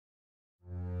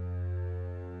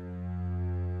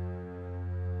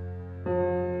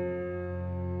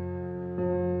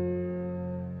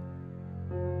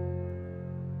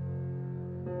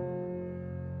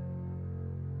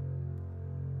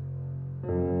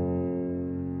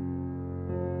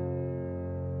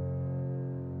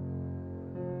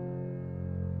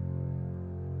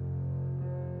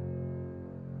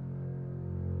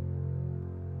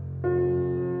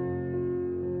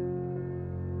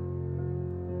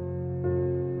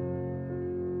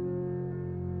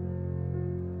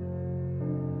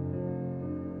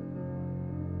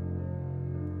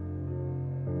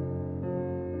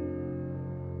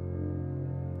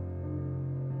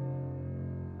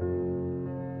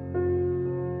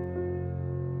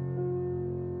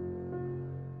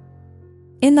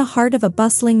In the heart of a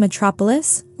bustling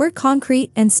metropolis, where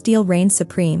concrete and steel reign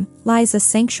supreme, lies a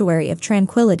sanctuary of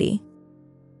tranquility.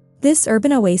 This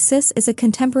urban oasis is a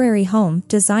contemporary home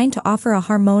designed to offer a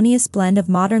harmonious blend of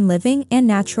modern living and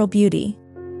natural beauty.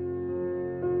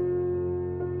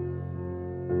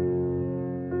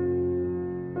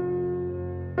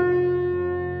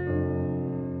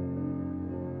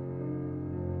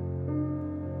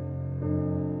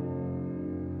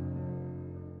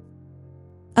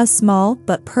 A small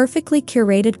but perfectly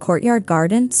curated courtyard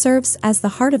garden serves as the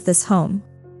heart of this home.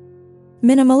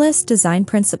 Minimalist design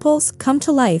principles come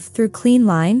to life through clean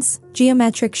lines,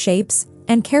 geometric shapes,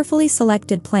 and carefully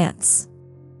selected plants.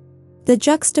 The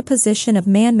juxtaposition of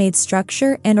man-made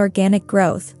structure and organic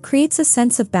growth creates a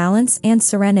sense of balance and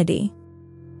serenity.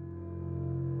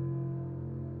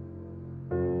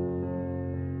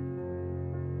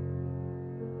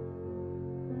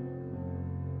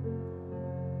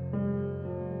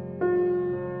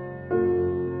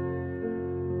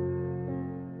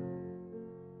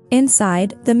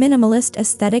 Inside, the minimalist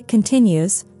aesthetic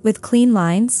continues, with clean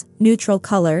lines, neutral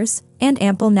colors, and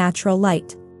ample natural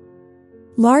light.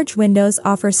 Large windows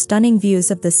offer stunning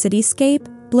views of the cityscape,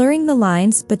 blurring the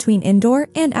lines between indoor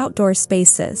and outdoor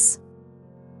spaces.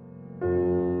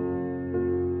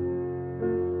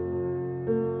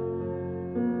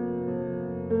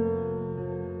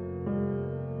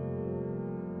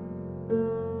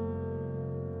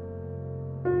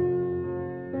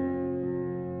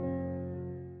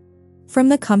 From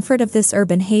the comfort of this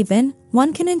urban haven,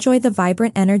 one can enjoy the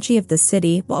vibrant energy of the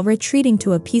city while retreating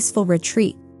to a peaceful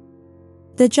retreat.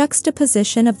 The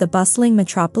juxtaposition of the bustling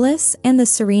metropolis and the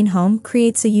serene home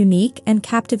creates a unique and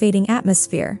captivating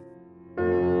atmosphere.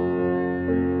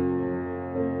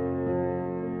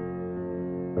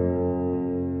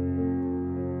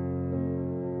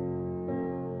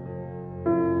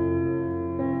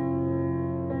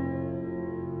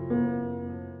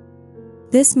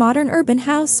 This modern urban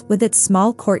house with its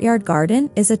small courtyard garden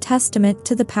is a testament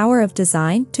to the power of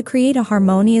design to create a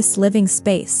harmonious living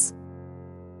space.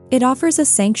 It offers a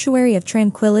sanctuary of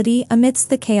tranquility amidst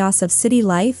the chaos of city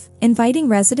life, inviting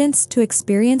residents to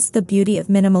experience the beauty of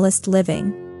minimalist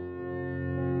living.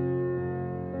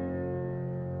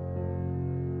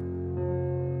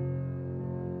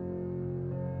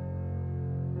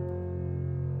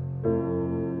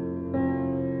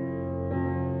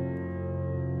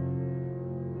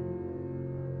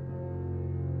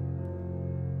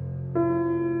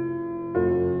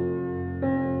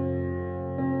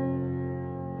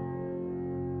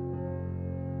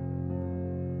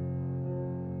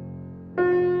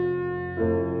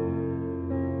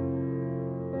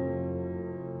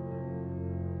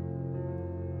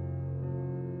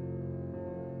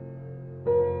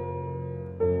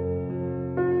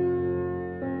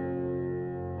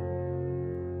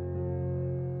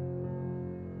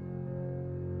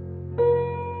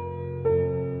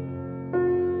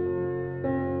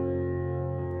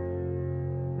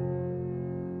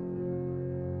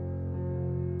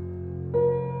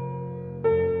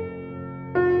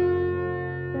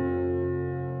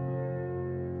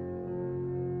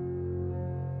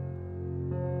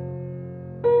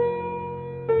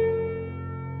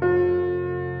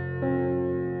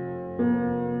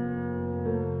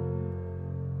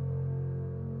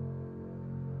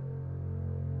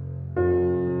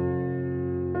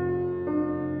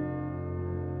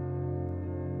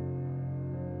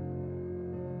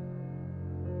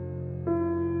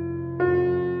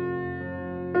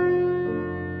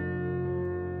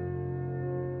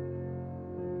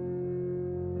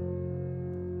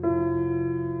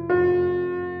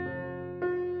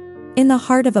 In the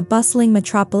heart of a bustling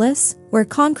metropolis, where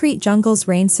concrete jungles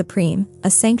reign supreme,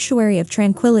 a sanctuary of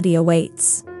tranquility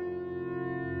awaits.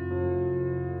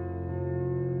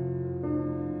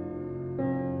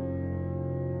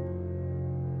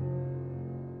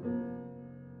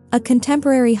 A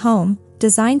contemporary home,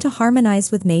 designed to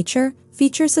harmonize with nature,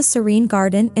 features a serene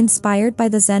garden inspired by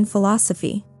the Zen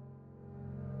philosophy.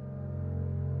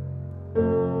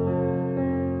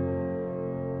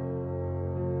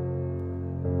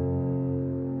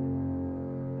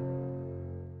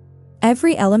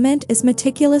 Every element is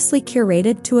meticulously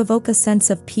curated to evoke a sense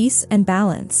of peace and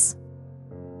balance.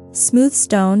 Smooth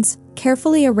stones,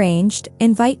 carefully arranged,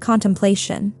 invite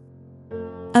contemplation.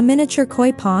 A miniature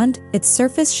koi pond, its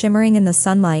surface shimmering in the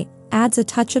sunlight, adds a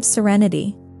touch of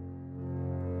serenity.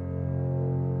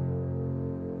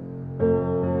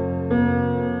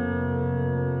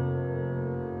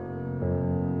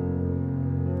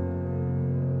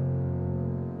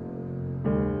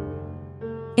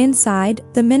 Inside,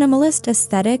 the minimalist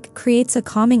aesthetic creates a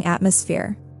calming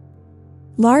atmosphere.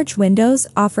 Large windows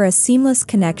offer a seamless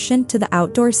connection to the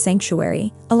outdoor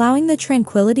sanctuary, allowing the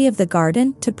tranquility of the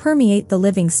garden to permeate the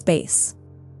living space.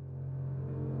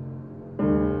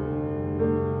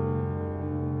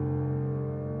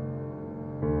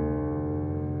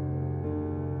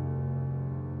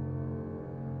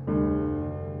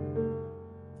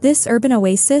 This urban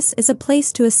oasis is a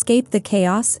place to escape the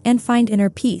chaos and find inner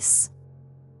peace.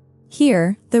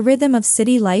 Here, the rhythm of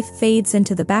city life fades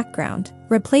into the background,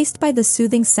 replaced by the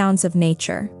soothing sounds of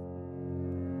nature.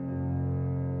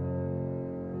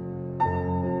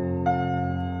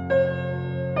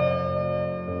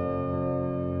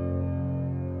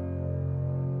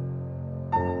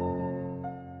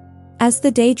 As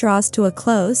the day draws to a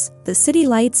close, the city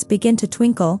lights begin to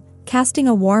twinkle, casting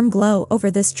a warm glow over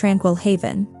this tranquil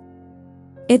haven.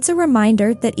 It's a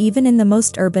reminder that even in the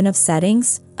most urban of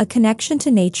settings, a connection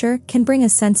to nature can bring a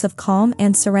sense of calm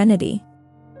and serenity.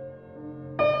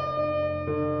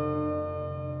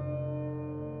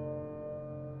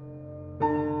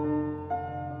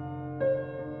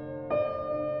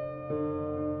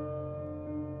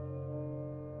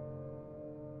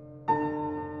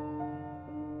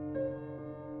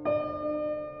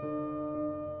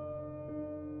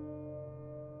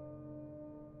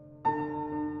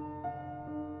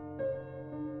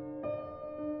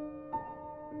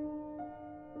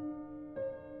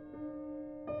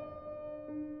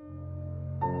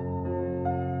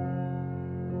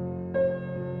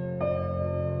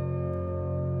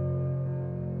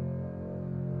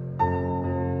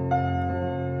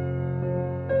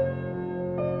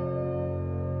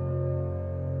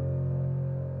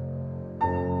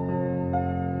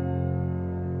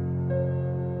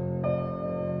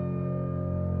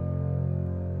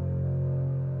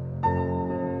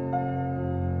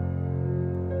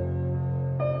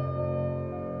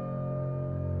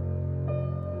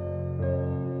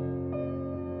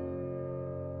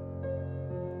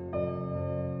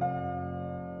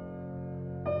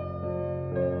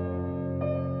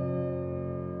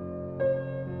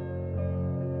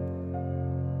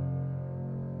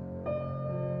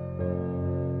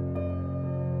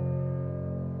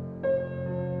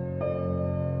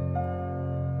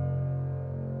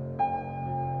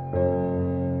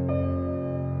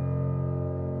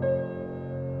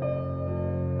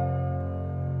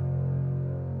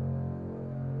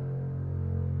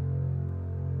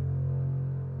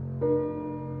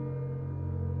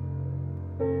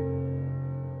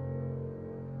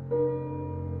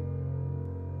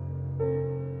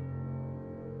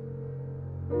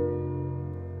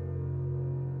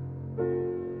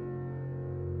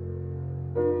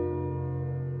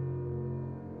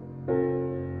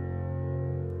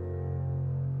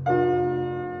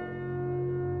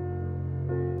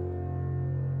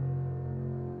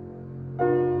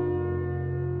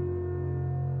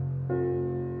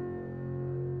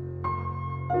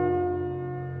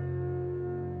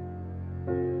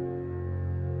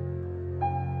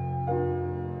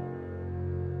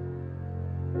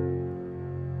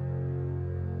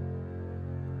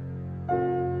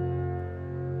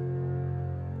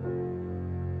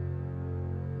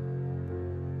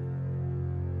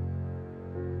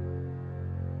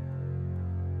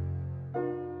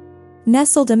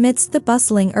 Nestled amidst the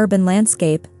bustling urban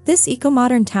landscape, this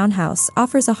eco-modern townhouse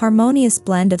offers a harmonious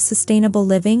blend of sustainable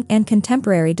living and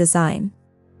contemporary design.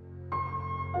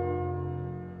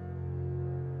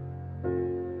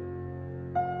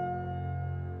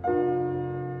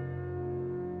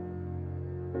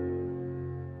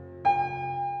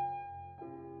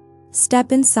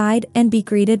 Step inside and be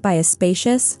greeted by a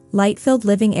spacious, light-filled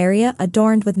living area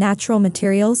adorned with natural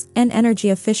materials and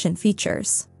energy-efficient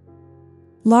features.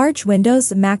 Large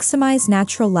windows maximize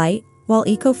natural light, while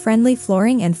eco-friendly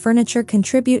flooring and furniture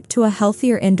contribute to a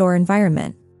healthier indoor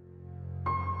environment.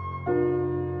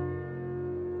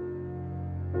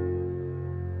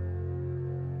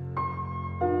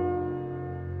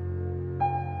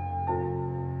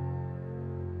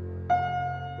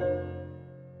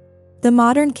 The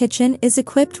modern kitchen is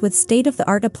equipped with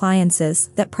state-of-the-art appliances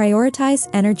that prioritize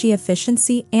energy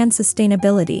efficiency and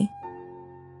sustainability.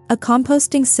 A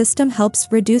composting system helps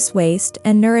reduce waste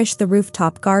and nourish the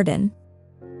rooftop garden.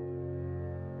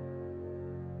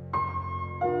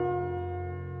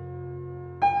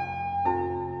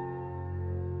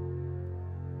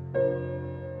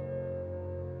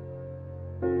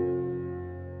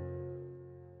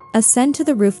 Ascend to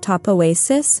the rooftop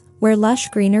oasis, where lush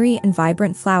greenery and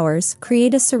vibrant flowers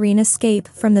create a serene escape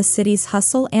from the city's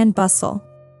hustle and bustle.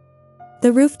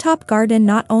 The rooftop garden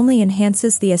not only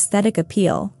enhances the aesthetic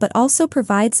appeal but also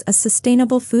provides a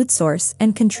sustainable food source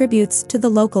and contributes to the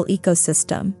local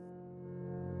ecosystem.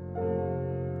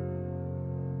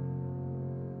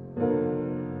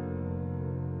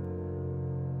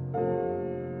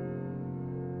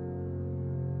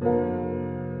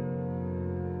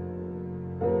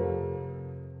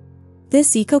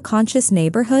 This eco-conscious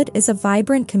neighborhood is a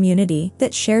vibrant community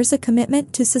that shares a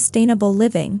commitment to sustainable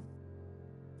living.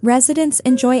 Residents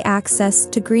enjoy access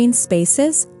to green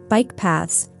spaces, bike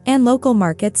paths, and local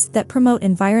markets that promote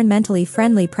environmentally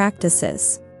friendly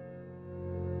practices.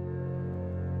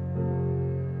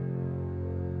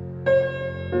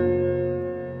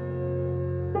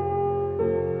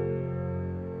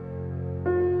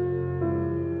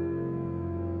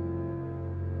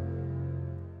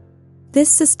 This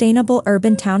sustainable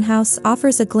urban townhouse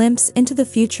offers a glimpse into the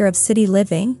future of city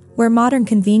living, where modern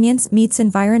convenience meets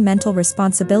environmental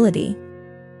responsibility.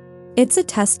 It's a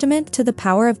testament to the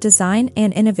power of design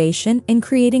and innovation in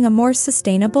creating a more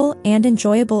sustainable and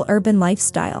enjoyable urban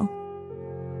lifestyle.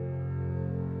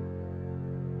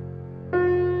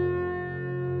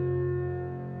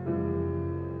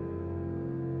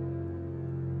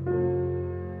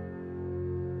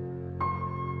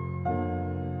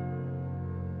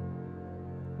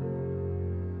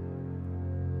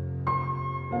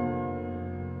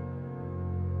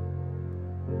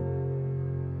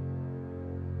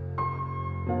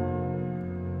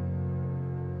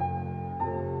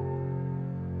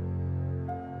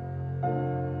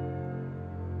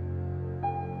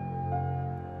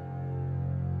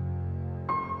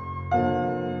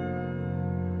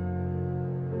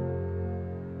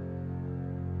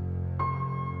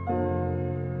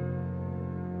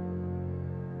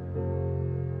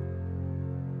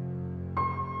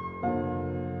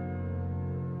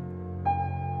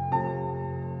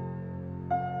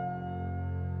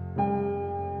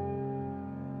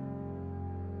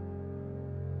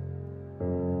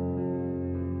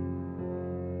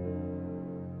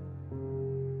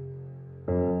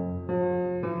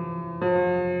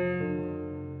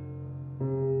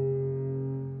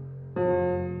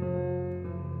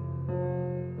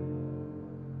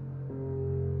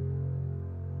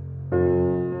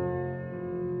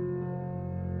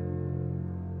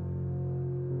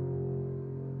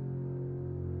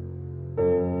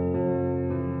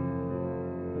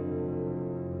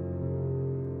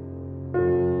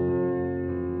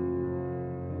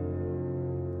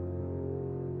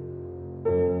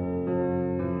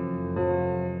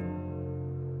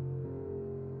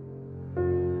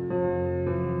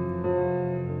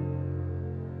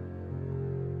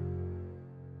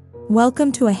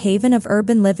 Welcome to a haven of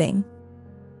urban living.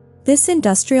 This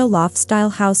industrial loft-style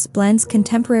house blends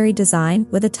contemporary design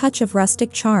with a touch of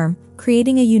rustic charm,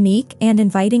 creating a unique and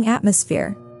inviting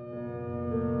atmosphere.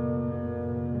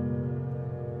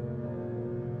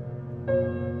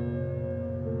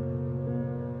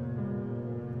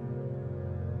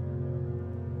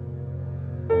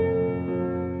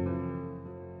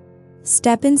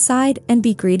 Step inside and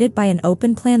be greeted by an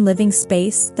open-plan living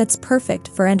space that's perfect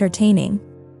for entertaining.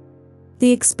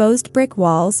 The exposed brick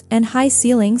walls and high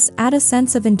ceilings add a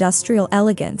sense of industrial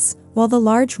elegance, while the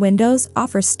large windows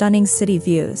offer stunning city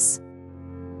views.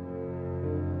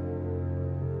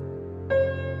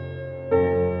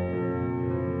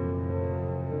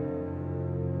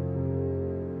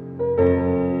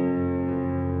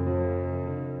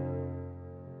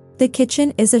 The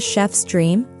kitchen is a chef's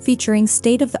dream, featuring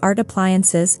state-of-the-art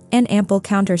appliances and ample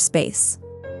counter space.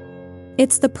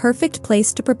 It's the perfect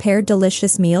place to prepare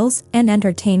delicious meals and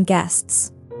entertain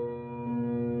guests.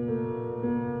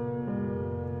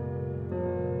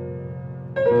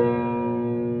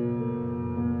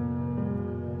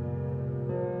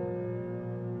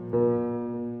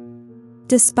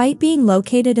 Despite being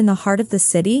located in the heart of the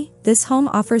city, this home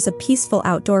offers a peaceful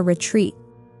outdoor retreat.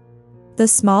 The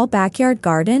small backyard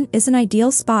garden is an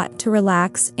ideal spot to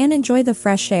relax and enjoy the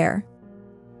fresh air.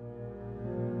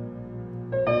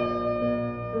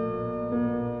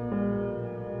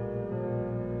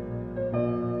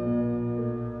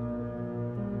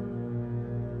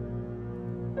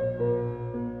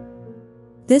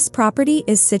 This property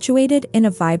is situated in a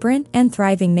vibrant and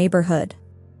thriving neighborhood.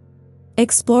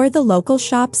 Explore the local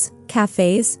shops,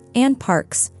 cafes, and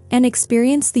parks, and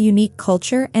experience the unique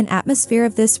culture and atmosphere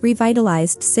of this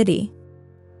revitalized city.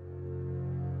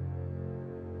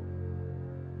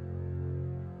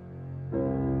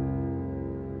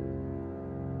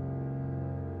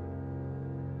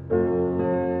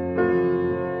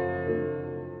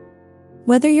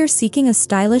 Whether you're seeking a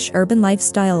stylish urban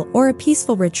lifestyle or a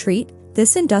peaceful retreat,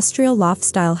 this industrial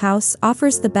loft-style house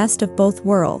offers the best of both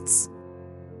worlds.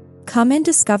 Come and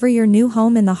discover your new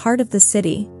home in the heart of the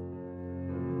city.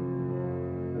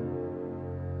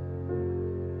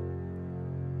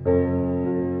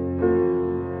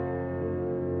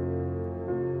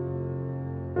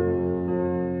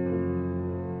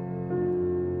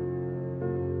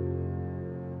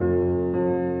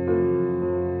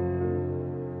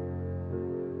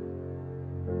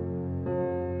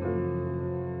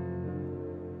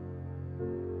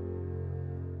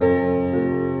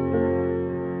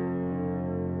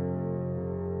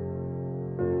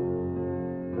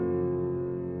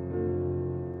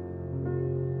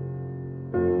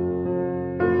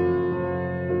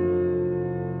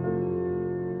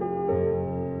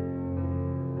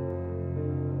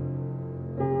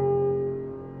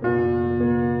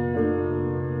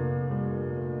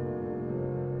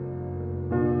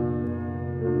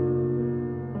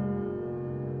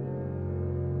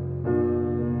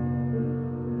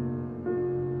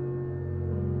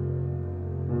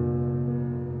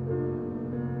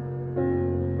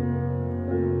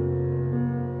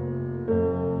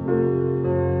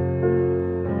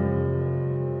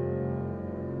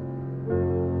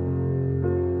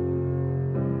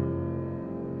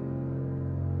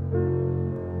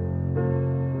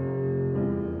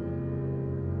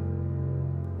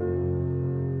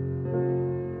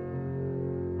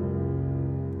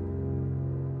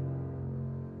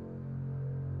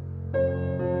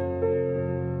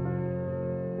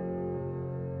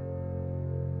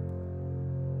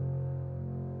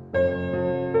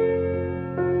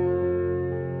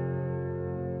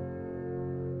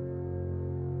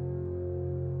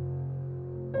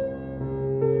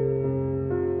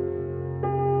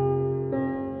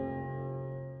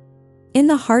 In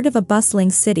the heart of a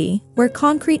bustling city, where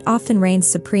concrete often reigns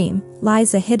supreme,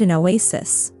 lies a hidden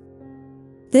oasis.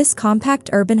 This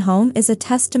compact urban home is a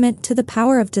testament to the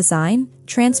power of design,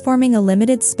 transforming a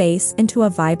limited space into a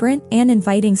vibrant and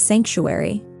inviting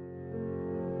sanctuary.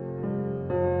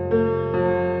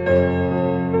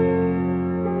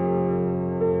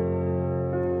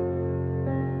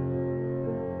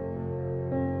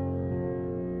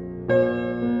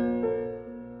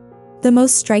 The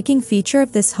most striking feature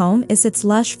of this home is its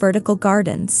lush vertical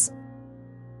gardens.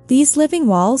 These living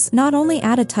walls not only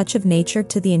add a touch of nature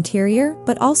to the interior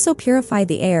but also purify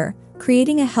the air,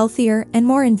 creating a healthier and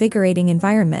more invigorating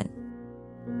environment.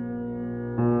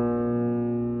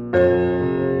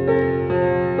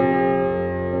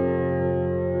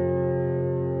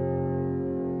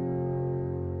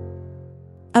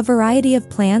 A variety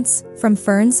of plants, from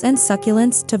ferns and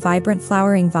succulents to vibrant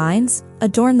flowering vines,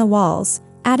 adorn the walls,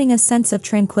 adding a sense of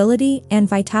tranquility and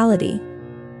vitality.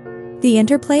 The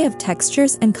interplay of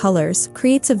textures and colors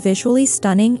creates a visually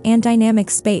stunning and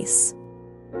dynamic space.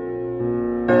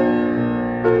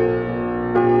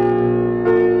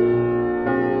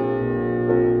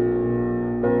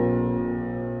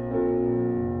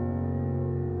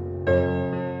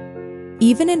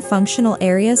 Even in functional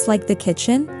areas like the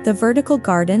kitchen, the vertical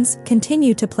gardens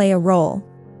continue to play a role.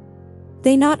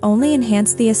 They not only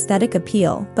enhance the aesthetic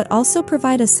appeal but also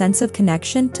provide a sense of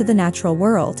connection to the natural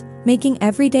world, making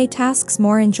everyday tasks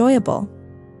more enjoyable.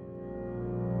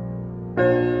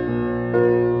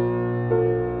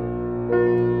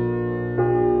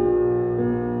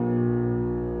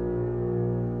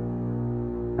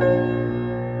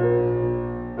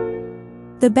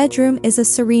 The bedroom is a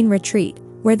serene retreat,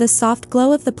 where the soft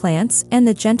glow of the plants and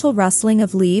the gentle rustling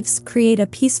of leaves create a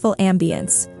peaceful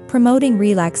ambience, promoting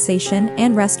relaxation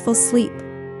and restful sleep.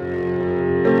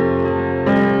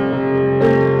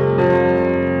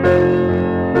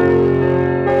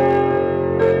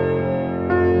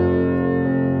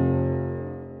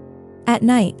 At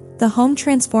night, the home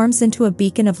transforms into a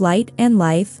beacon of light and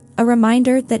life, a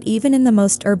reminder that even in the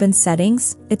most urban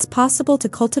settings, it's possible to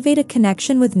cultivate a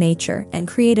connection with nature and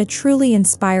create a truly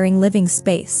inspiring living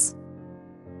space.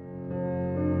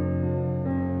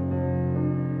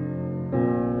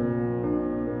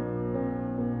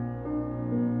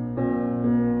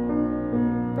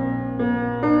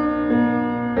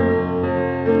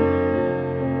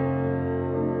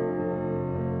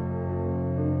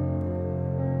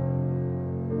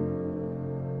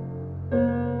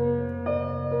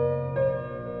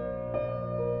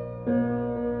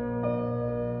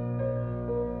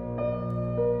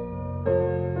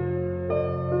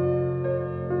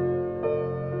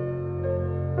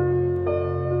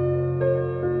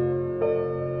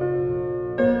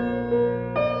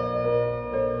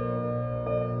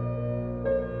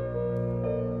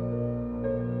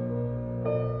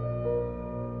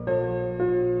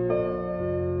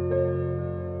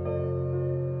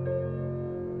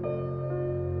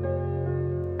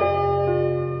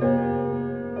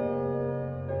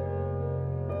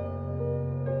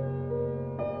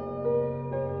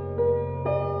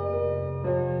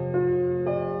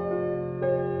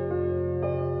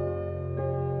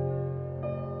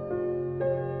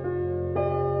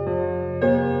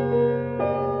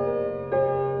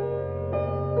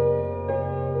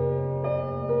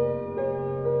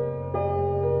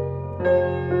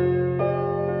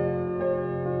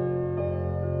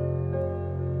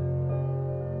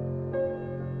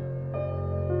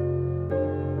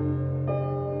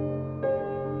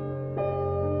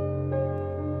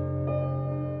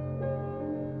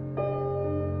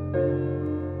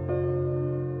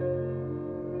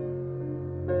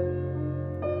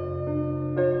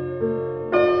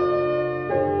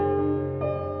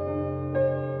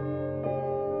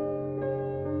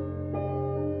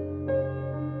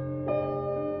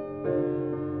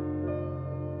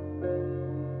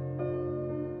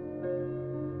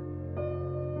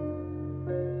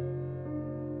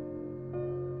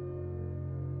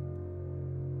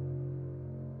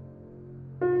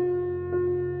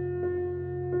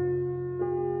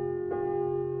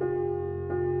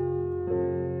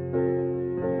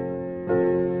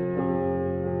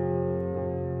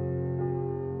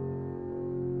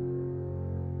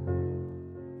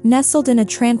 Nestled in a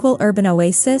tranquil urban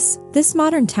oasis, this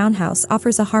modern townhouse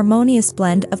offers a harmonious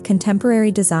blend of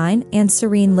contemporary design and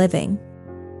serene living.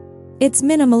 Its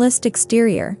minimalist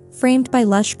exterior, framed by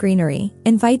lush greenery,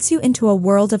 invites you into a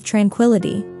world of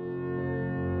tranquility.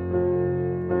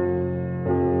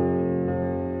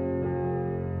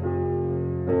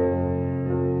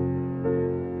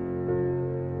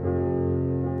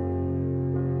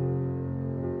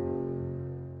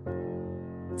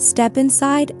 Step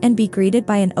inside and be greeted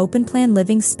by an open-plan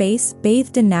living space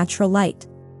bathed in natural light.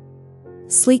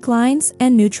 Sleek lines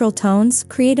and neutral tones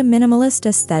create a minimalist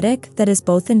aesthetic that is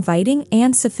both inviting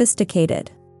and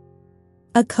sophisticated.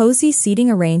 A cozy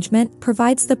seating arrangement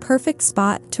provides the perfect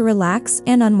spot to relax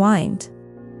and unwind.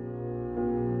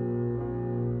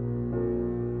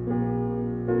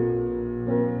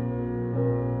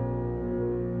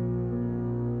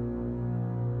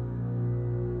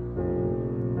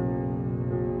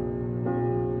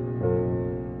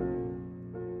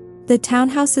 The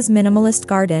townhouse's minimalist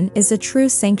garden is a true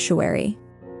sanctuary.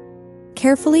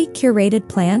 Carefully curated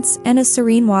plants and a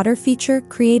serene water feature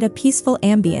create a peaceful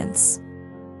ambience.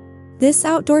 This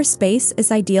outdoor space is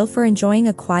ideal for enjoying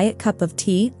a quiet cup of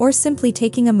tea or simply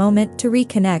taking a moment to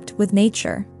reconnect with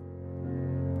nature.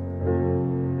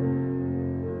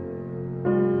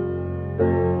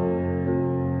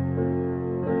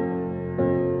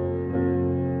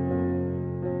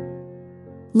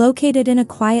 Located in a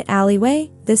quiet alleyway,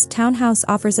 this townhouse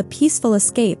offers a peaceful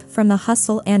escape from the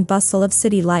hustle and bustle of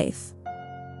city life.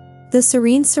 The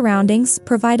serene surroundings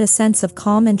provide a sense of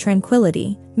calm and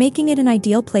tranquility, making it an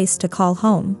ideal place to call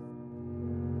home.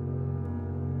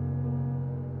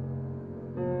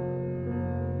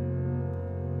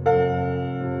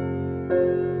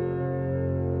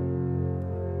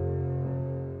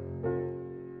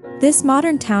 This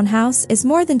modern townhouse is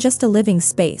more than just a living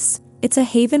space. It's a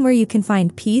haven where you can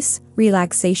find peace,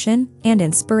 relaxation, and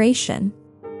inspiration.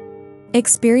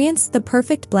 Experience the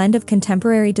perfect blend of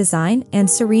contemporary design and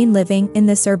serene living in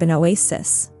this urban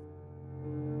oasis.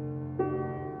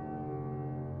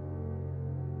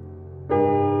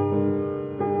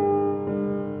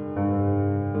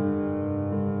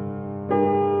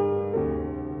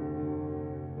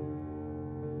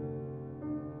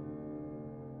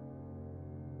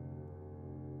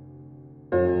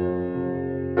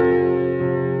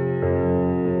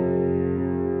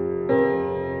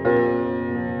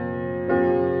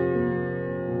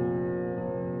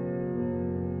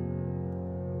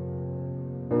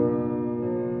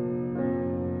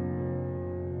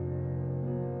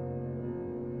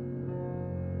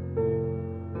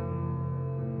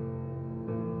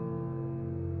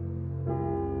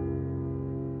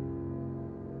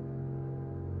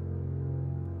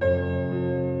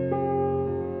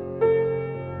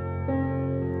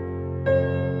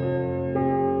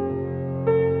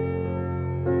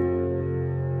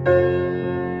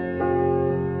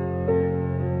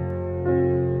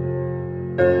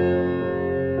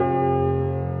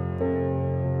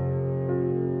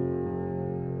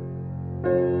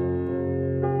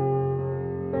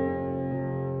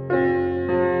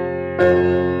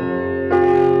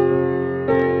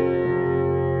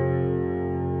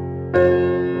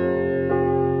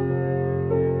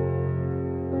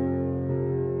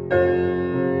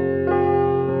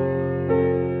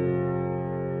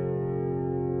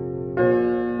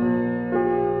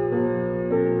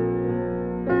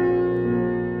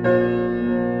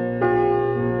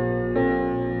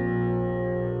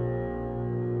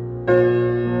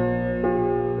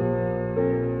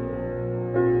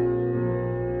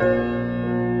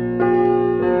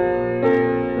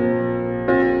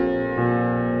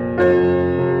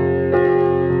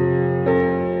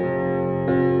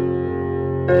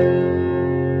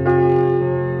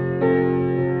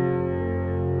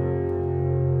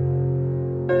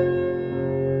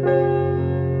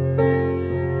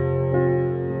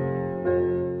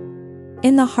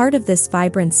 In the heart of this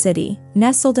vibrant city,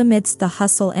 nestled amidst the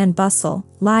hustle and bustle,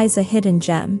 lies a hidden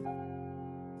gem.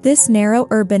 This narrow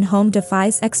urban home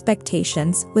defies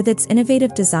expectations with its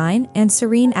innovative design and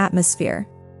serene atmosphere.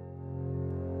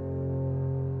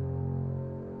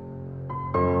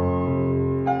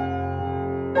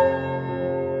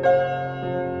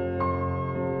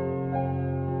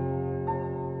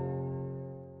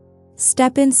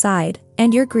 Step inside,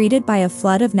 and you're greeted by a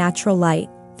flood of natural light,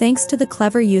 thanks to the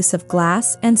clever use of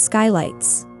glass and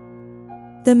skylights.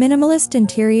 The minimalist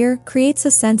interior creates a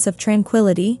sense of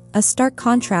tranquility, a stark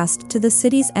contrast to the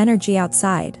city's energy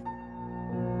outside.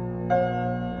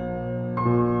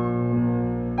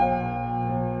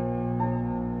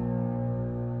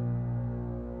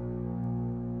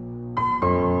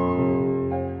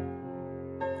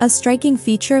 A striking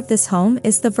feature of this home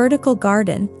is the vertical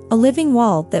garden, a living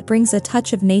wall that brings a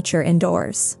touch of nature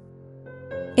indoors.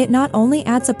 It not only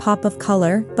adds a pop of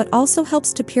color but also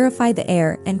helps to purify the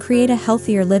air and create a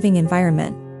healthier living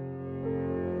environment.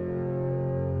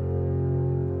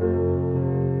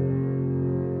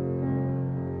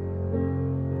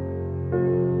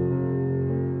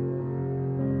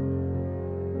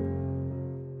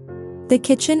 The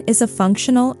kitchen is a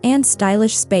functional and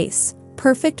stylish space,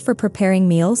 perfect for preparing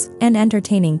meals and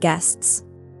entertaining guests.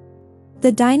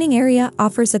 The dining area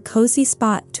offers a cozy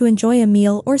spot to enjoy a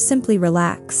meal or simply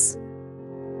relax.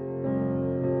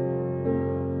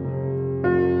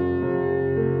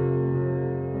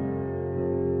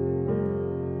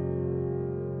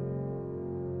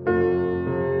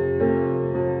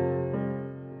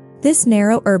 This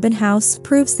narrow urban house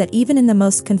proves that even in the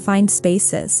most confined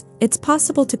spaces, it's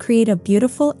possible to create a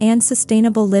beautiful and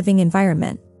sustainable living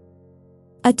environment.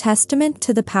 A testament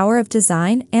to the power of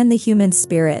design and the human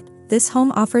spirit, this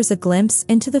home offers a glimpse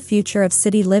into the future of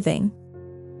city living.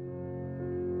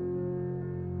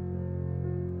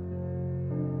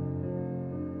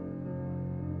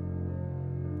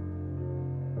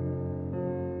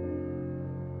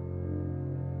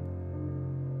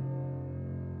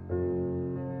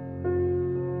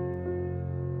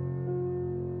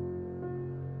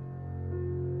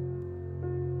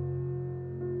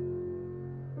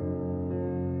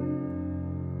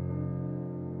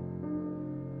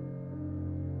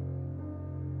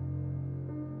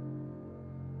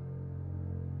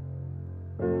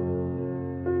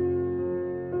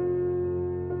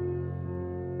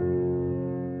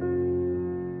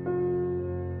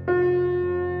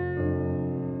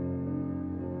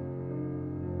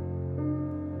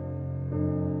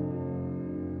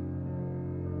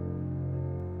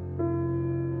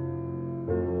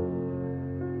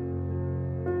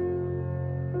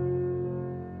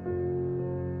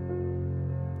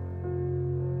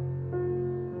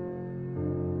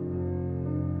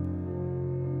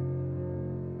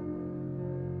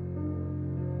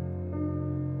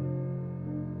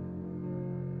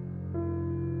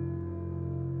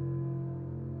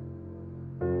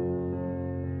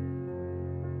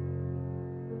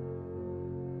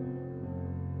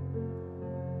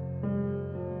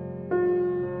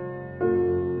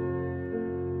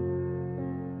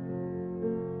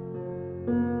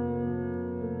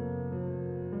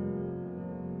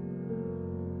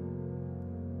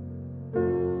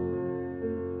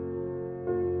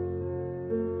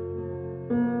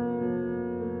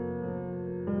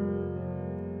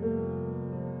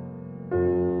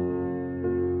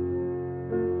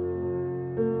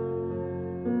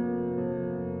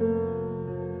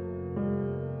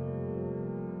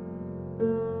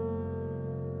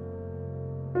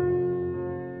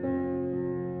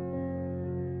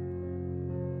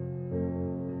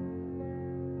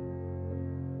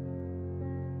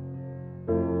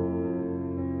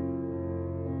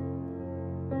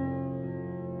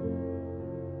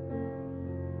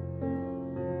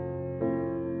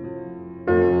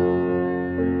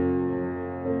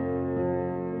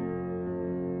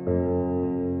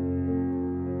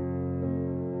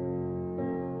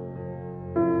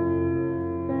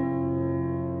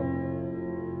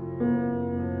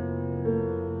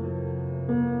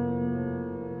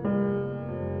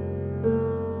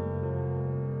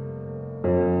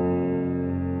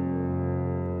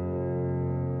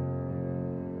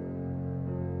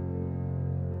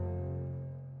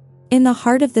 In the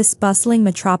heart of this bustling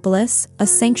metropolis, a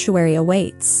sanctuary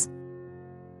awaits.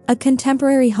 A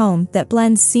contemporary home that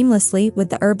blends seamlessly with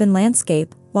the urban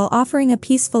landscape while offering a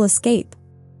peaceful escape.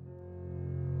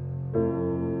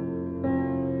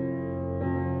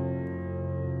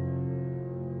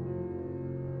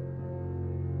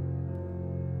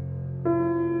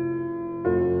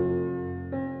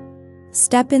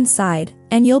 Step inside,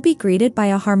 and you'll be greeted by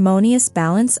a harmonious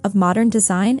balance of modern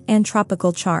design and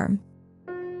tropical charm.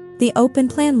 The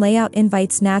open-plan layout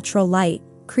invites natural light,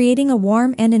 creating a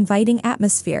warm and inviting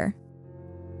atmosphere.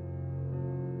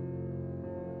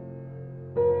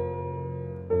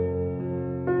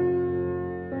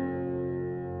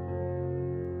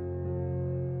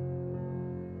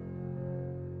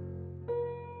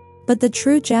 But the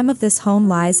true gem of this home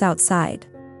lies outside.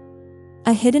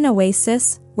 A hidden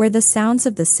oasis, where the sounds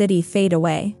of the city fade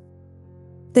away.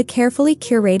 The carefully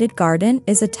curated garden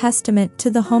is a testament to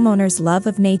the homeowner's love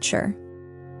of nature.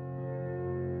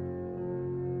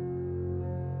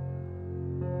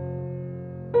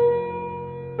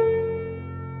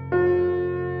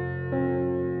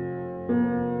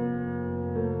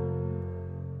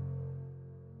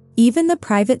 Even the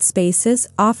private spaces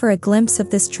offer a glimpse of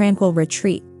this tranquil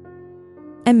retreat.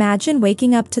 Imagine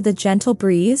waking up to the gentle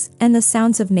breeze and the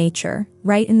sounds of nature,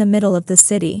 right in the middle of the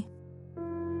city.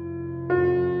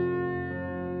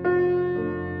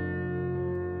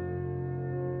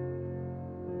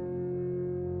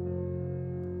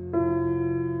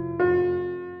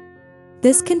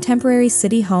 This contemporary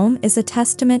city home is a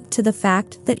testament to the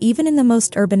fact that even in the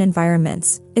most urban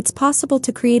environments, it's possible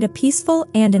to create a peaceful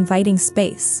and inviting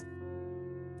space.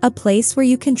 a place where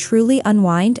you can truly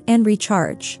unwind and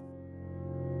recharge.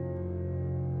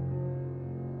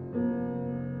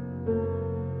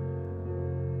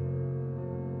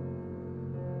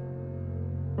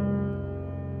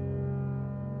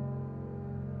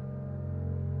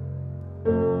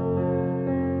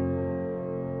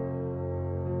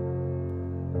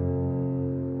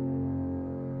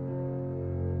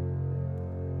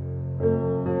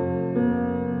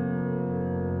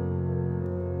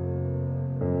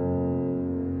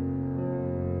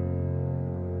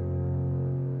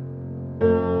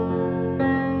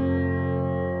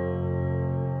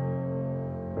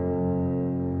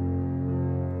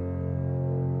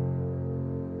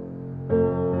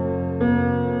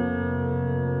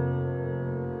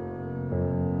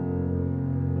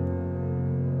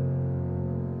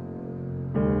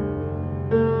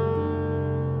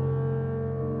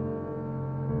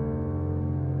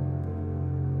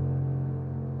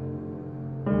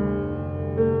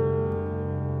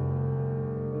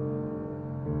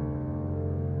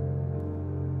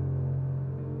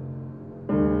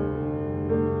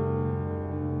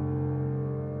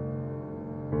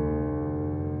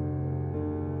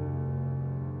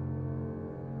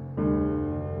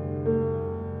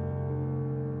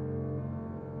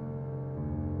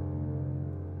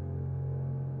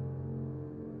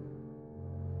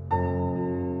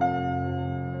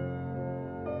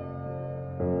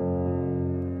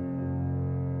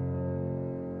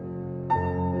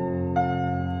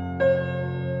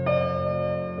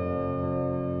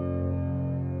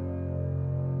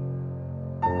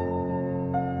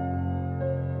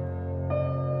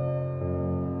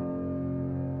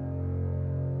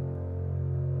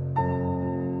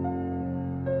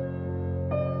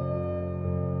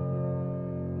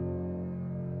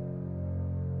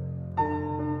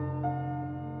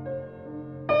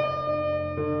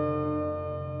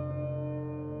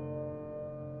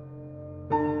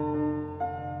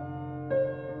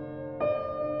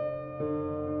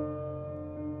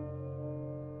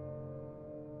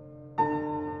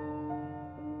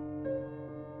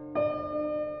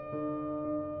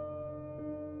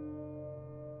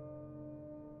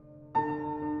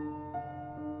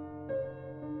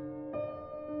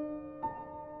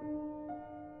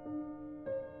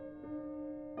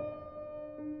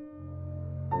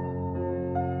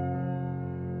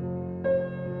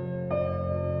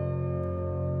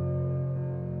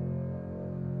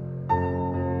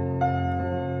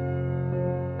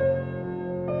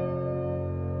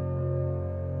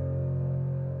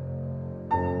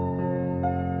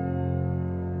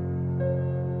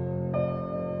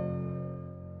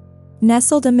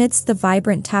 Nestled amidst the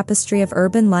vibrant tapestry of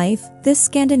urban life, this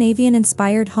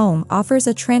Scandinavian-inspired home offers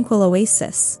a tranquil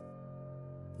oasis.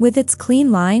 With its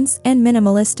clean lines and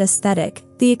minimalist aesthetic,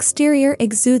 the exterior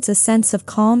exudes a sense of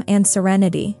calm and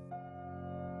serenity.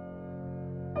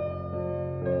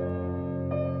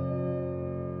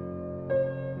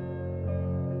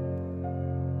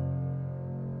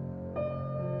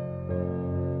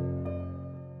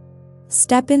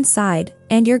 Step inside,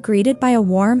 and you're greeted by a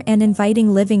warm and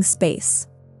inviting living space.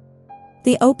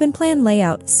 The open-plan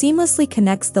layout seamlessly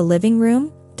connects the living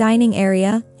room, dining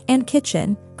area, and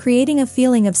kitchen, creating a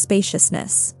feeling of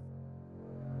spaciousness.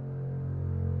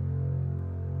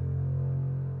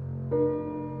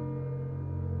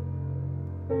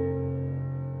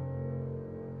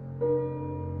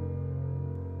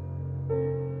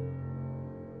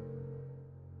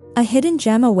 A hidden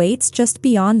gem awaits just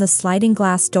beyond the sliding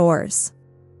glass doors.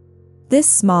 This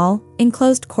small,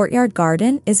 enclosed courtyard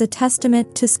garden is a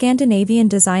testament to Scandinavian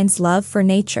design's love for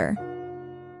nature.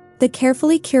 The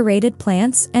carefully curated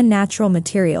plants and natural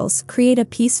materials create a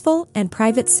peaceful and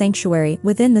private sanctuary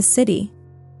within the city.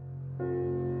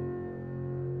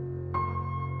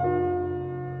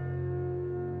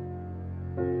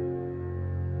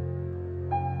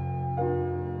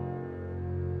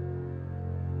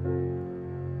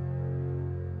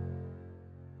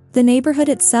 The neighborhood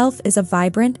itself is a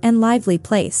vibrant and lively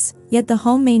place, yet the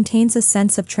home maintains a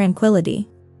sense of tranquility.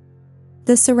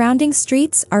 The surrounding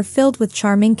streets are filled with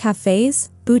charming cafes,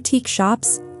 boutique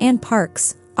shops, and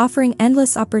parks, offering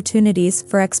endless opportunities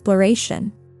for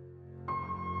exploration.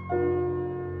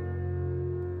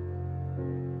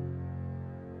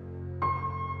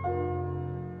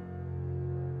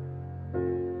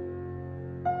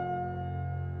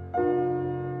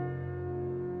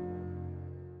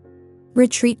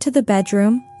 Retreat to the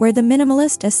bedroom, where the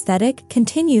minimalist aesthetic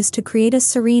continues to create a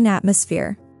serene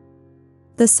atmosphere.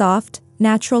 The soft,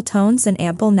 natural tones and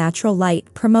ample natural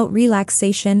light promote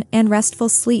relaxation and restful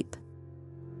sleep.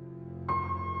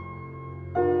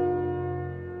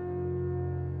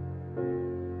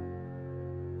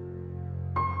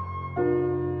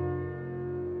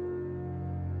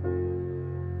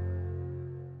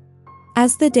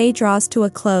 As the day draws to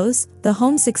a close, the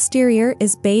home's exterior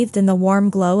is bathed in the warm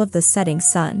glow of the setting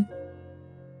sun.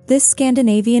 This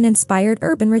Scandinavian-inspired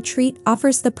urban retreat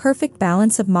offers the perfect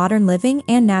balance of modern living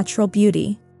and natural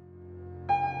beauty.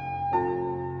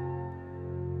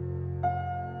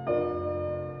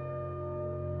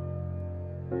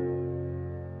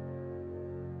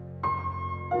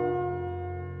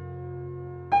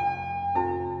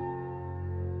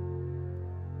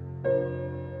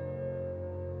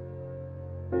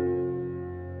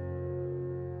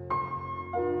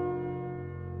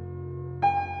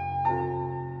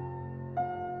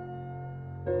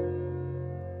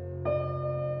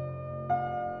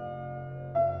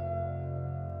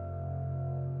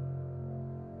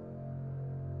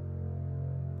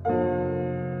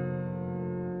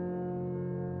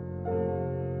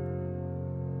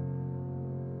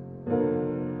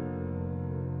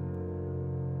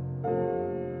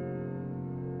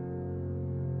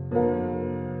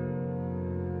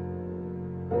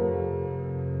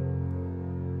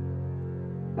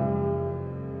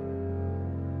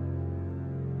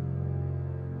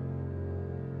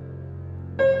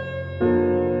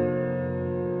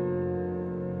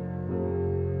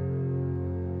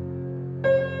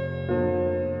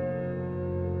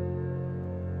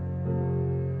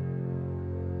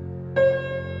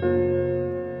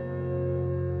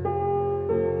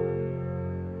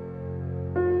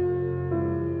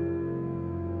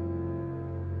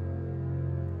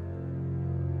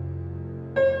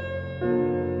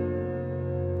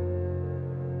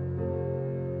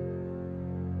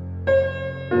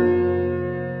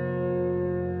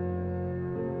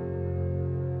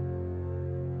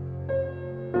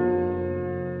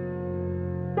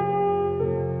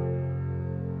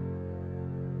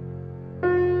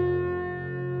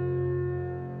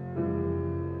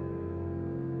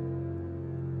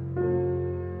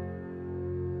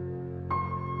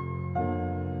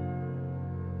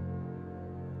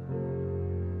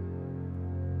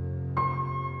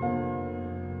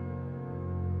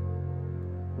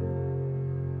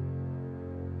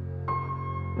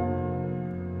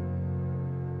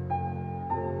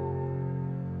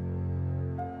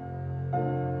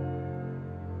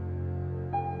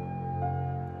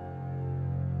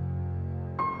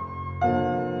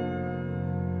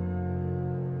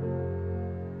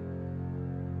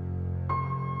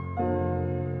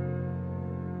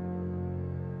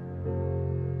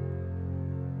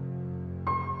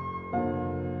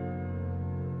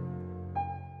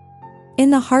 In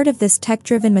the heart of this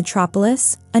tech-driven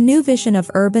metropolis, a new vision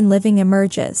of urban living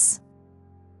emerges.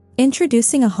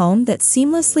 Introducing a home that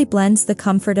seamlessly blends the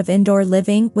comfort of indoor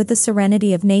living with the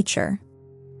serenity of nature.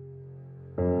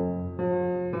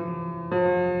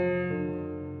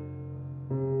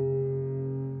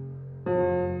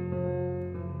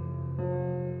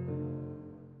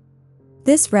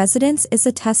 This residence is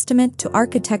a testament to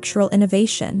architectural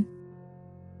innovation.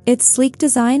 Its sleek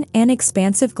design and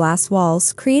expansive glass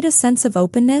walls create a sense of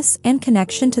openness and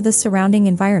connection to the surrounding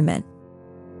environment.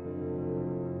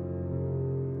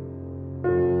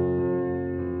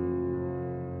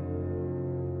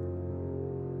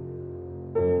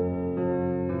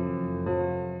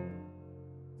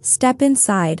 Step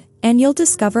inside, and you'll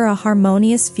discover a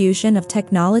harmonious fusion of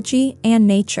technology and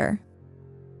nature.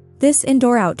 This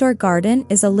indoor-outdoor garden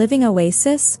is a living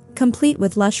oasis, complete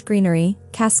with lush greenery,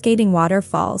 cascading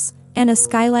waterfalls, and a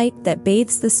skylight that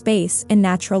bathes the space in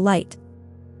natural light.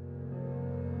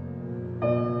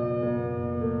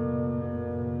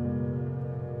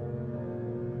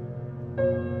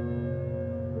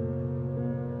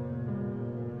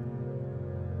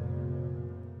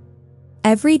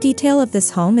 Every detail of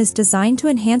this home is designed to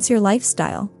enhance your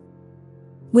lifestyle.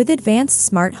 With advanced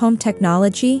smart home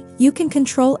technology, you can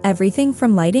control everything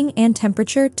from lighting and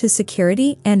temperature to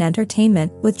security and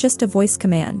entertainment with just a voice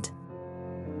command.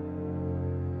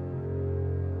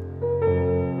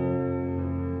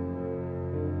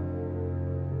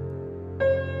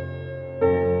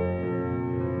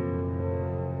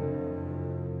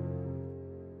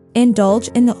 Indulge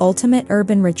in the ultimate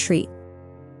urban retreat.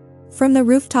 From the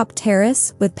rooftop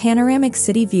terrace with panoramic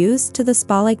city views to the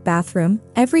spa-like bathroom,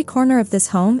 every corner of this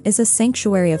home is a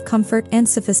sanctuary of comfort and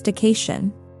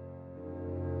sophistication.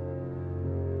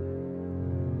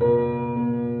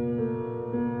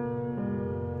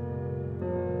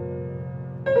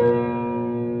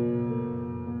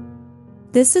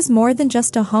 This is more than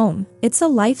just a home, it's a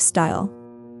lifestyle.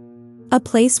 A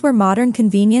place where modern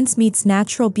convenience meets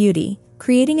natural beauty,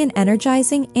 creating an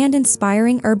energizing and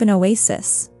inspiring urban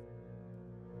oasis.